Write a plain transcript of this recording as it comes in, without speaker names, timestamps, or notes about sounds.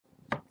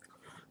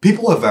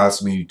People have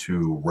asked me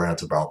to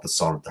rant about the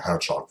Sonic the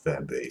Hedgehog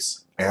fan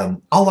base,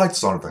 and I like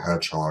Sonic the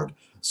Hedgehog,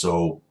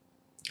 so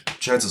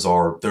chances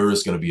are there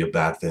is going to be a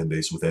bad fan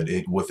base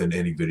within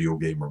any video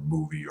game or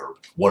movie or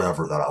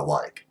whatever that I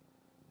like.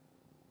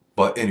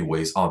 But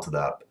anyways, onto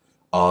that.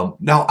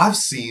 Now I've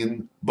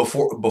seen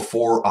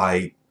before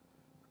I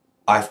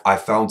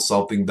found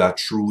something that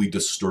truly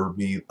disturbed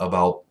me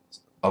about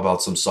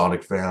some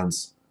Sonic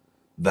fans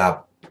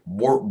that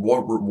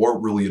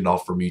weren't really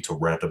enough for me to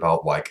rant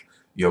about, like,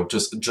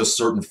 just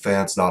certain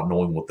fans not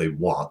knowing what they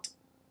want.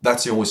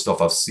 That's the only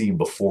stuff I've seen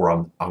before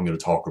I'm going to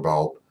talk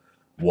about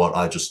what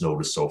I just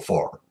noticed so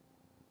far.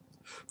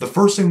 The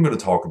first thing I'm going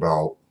to talk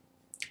about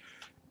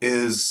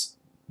is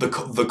the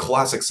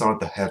classic Sonic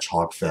the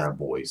Hedgehog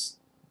fanboys.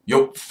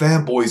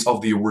 Fanboys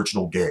of the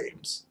original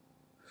games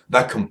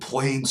that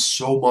complain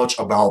so much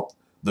about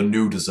the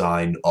new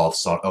design of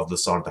the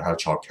Sonic the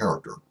Hedgehog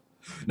character.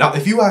 Now,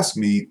 if you were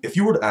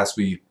to ask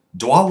me,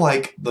 do I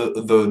like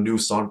the new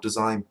Sonic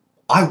design?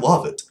 I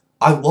love it.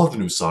 I love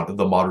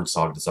the modern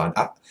Sonic design.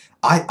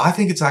 I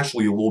think it's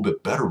actually a little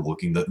bit better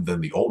looking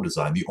than the old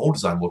design. The old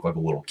design looked like a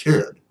little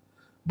kid.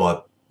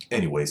 But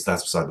anyways,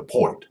 that's beside the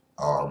point.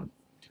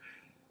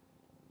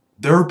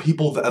 There are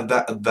people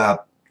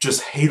that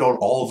just hate on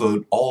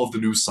all of the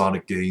new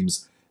Sonic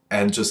games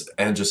and just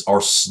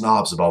are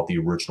snobs about the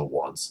original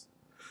ones.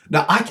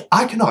 Now,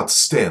 I cannot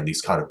stand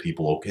these kind of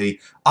people, okay?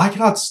 I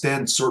cannot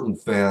stand certain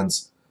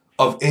fans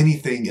of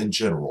anything in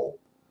general.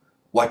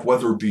 Like,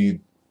 whether it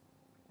be...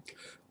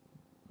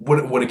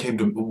 When it came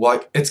to,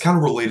 like, it's kind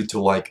of related to,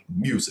 like,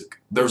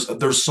 music.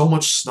 There's so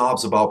much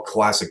snobs about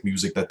classic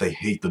music that they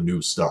hate the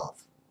new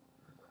stuff.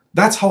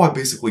 That's how I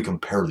basically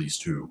compare these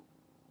two.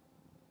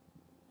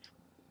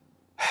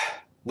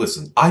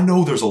 Listen, I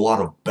know there's a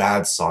lot of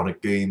bad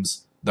Sonic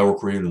games that were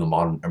created in the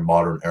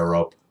modern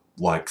era,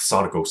 like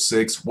Sonic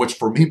 06, which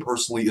for me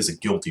personally is a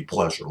guilty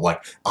pleasure.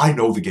 Like, I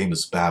know the game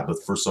is bad,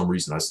 but for some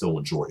reason I still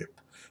enjoy it.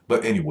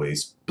 But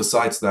anyways,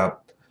 besides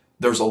that,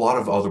 there's a lot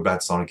of other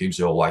bad Sonic games,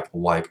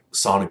 like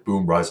Sonic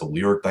Boom Rise of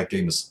Lyric. That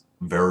game is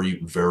very,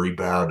 very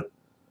bad.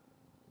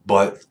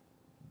 But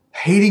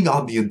hating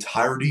on the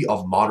entirety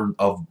of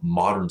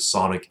modern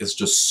Sonic is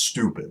just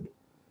stupid.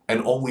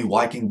 And only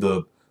liking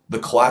the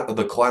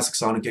classic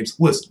Sonic games.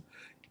 Listen,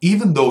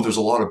 even though there's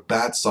a lot of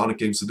bad Sonic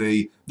games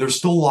today, there's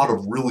still a lot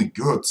of really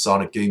good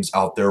Sonic games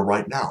out there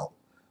right now.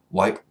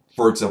 Like,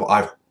 for example,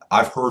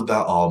 I've heard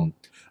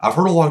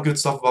a lot of good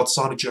stuff about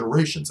Sonic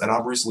Generations, and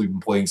I've recently been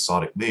playing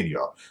Sonic Mania.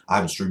 I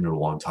haven't streamed it in a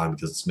long time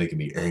because it's making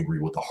me angry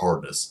with the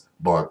hardness.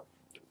 But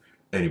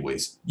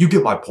anyways, you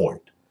get my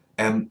point.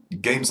 And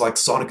games like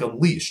Sonic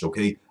Unleashed,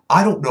 okay?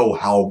 I don't know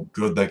how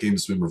good that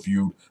game's been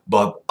reviewed,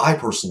 but I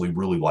personally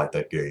really like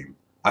that game.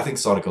 I think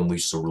Sonic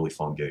Unleashed is a really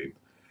fun game.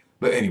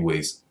 But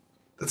anyways,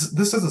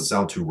 this doesn't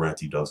sound too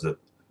ranty, does it?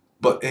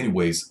 But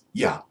anyways,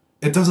 yeah,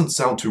 it doesn't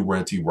sound too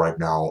ranty right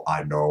now,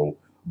 I know,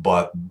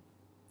 but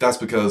that's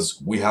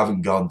because we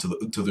haven't gotten to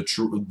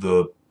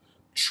the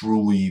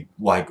truly,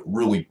 like,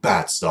 really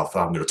bad stuff that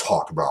I'm going to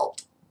talk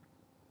about.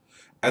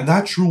 And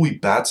that truly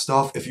bad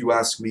stuff, if you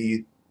ask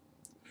me,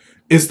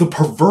 is the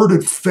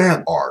perverted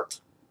fan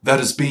art that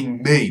is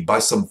being made by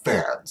some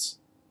fans.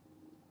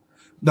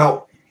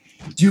 Now,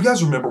 do you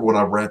guys remember when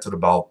I ranted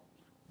about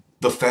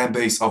the fan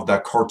base of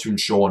that cartoon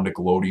show on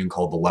Nickelodeon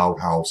called The Loud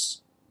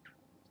House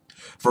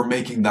for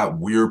making that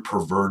weird,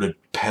 perverted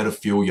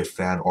pedophilia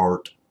fan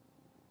art?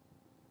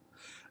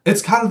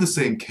 It's kind of the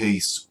same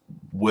case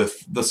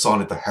with the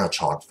Sonic the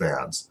Hedgehog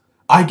fans.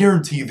 I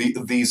guarantee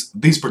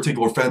these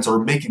particular fans are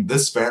making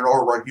this fan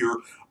art right here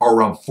are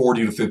around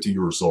 40 to 50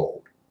 years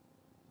old.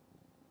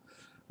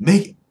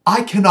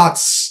 I cannot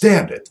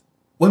stand it.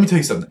 Let me tell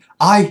you something.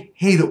 I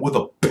hate it with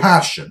a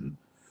passion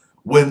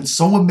when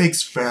someone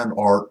makes fan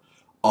art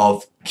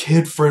of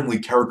kid-friendly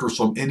characters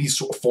from any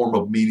form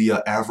of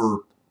media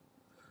ever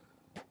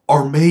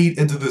are made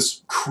into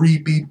this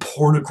creepy,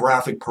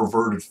 pornographic,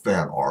 perverted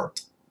fan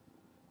art.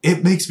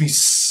 It makes me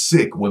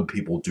sick when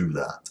people do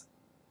that.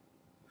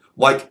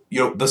 Like,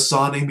 the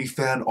Son Amy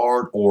fan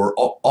art or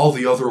all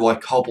the other,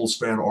 like, couples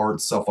fan art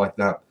and stuff like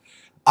that.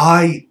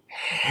 I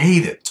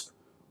hate it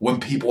when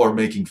people are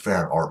making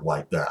fan art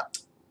like that.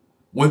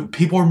 When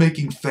people are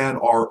making fan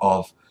art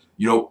of,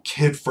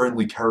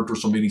 kid-friendly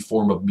characters from any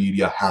form of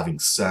media having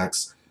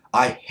sex,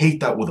 I hate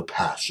that with a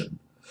passion.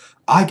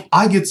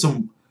 I get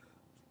some...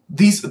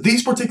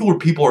 These particular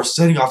people are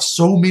setting off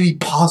so many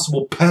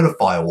possible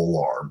pedophile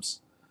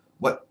alarms.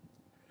 What?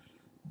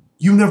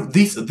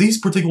 These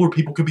particular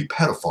people could be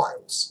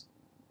pedophiles.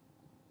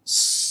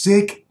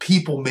 Sick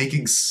people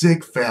making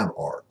sick fan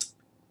art.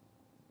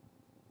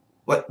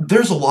 Like,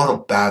 there's a lot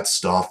of bad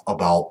stuff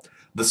about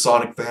the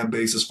Sonic fan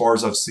base as far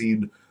as I've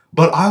seen,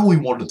 but I only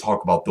wanted to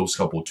talk about those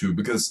couple too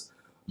because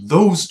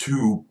those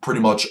two pretty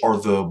much are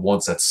the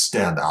ones that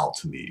stand out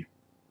to me.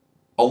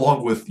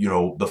 Along with,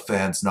 the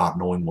fans not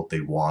knowing what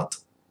they want.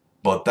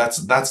 But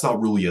that's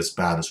not really as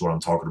bad as what I'm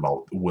talking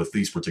about with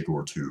these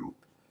particular two.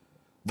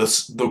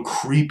 The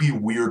creepy,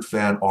 weird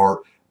fan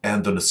art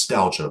and the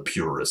nostalgia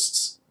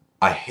purists.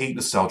 I hate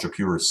nostalgia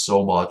purists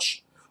so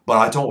much, but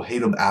I don't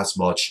hate them as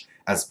much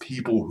as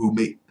people who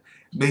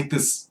make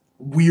this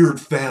weird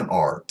fan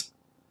art.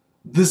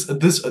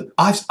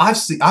 I've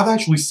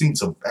actually seen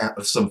some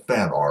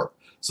fan art,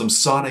 some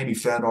Sonic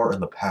fan art in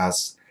the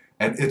past,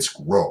 and it's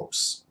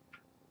gross.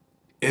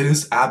 It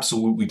is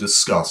absolutely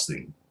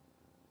disgusting.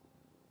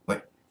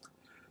 Like,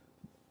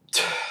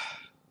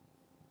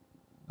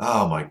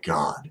 oh my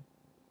god.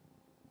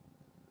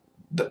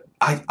 The,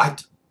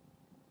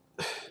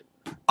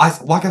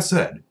 like I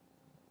said,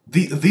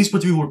 these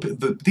particular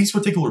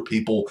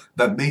people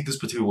that make this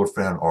particular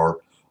fan art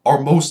are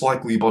most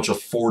likely a bunch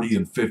of 40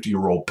 and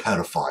 50-year-old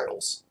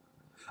pedophiles.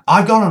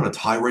 I've gone on a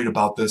tirade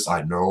about this,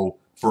 I know,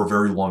 for a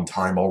very long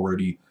time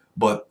already,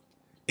 but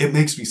it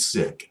makes me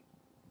sick.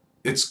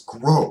 It's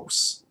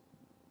gross.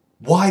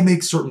 Why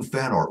make certain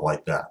fan art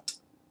like that?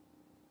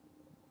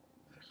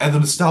 And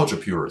the nostalgia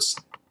purists.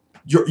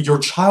 Your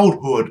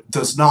childhood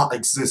does not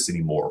exist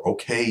anymore,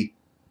 okay?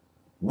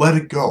 Let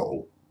it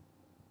go.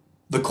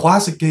 The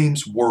classic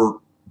games were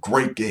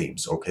great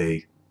games,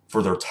 okay,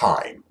 for their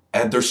time,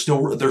 and they've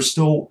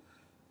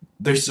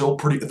still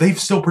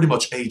pretty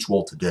much aged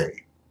well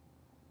today.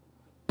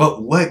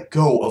 But let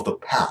go of the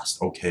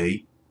past,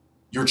 okay?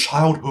 Your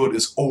childhood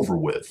is over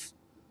with.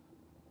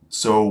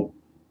 So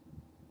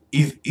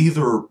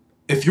either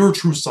if you're a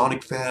true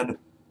Sonic fan,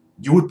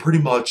 you would pretty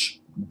much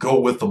go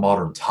with the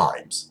modern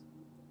times,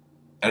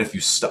 and if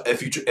you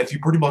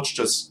pretty much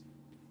just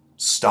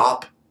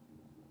stop,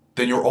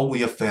 then you're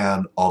only a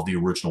fan of the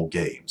original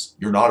games.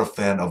 You're not a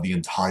fan of the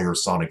entire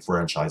Sonic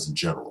franchise in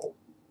general.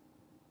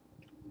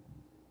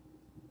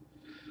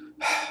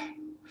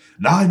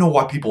 Now I know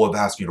why people have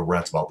asked me to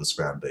rant about this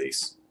fan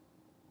base.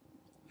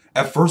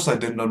 At first I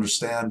didn't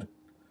understand,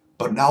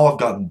 but now I've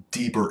gotten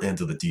deeper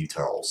into the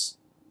details.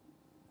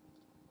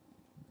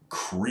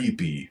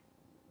 Creepy,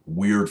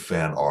 weird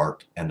fan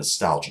art and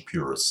nostalgia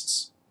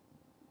purists.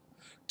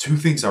 Two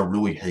things I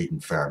really hate in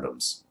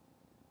fandoms.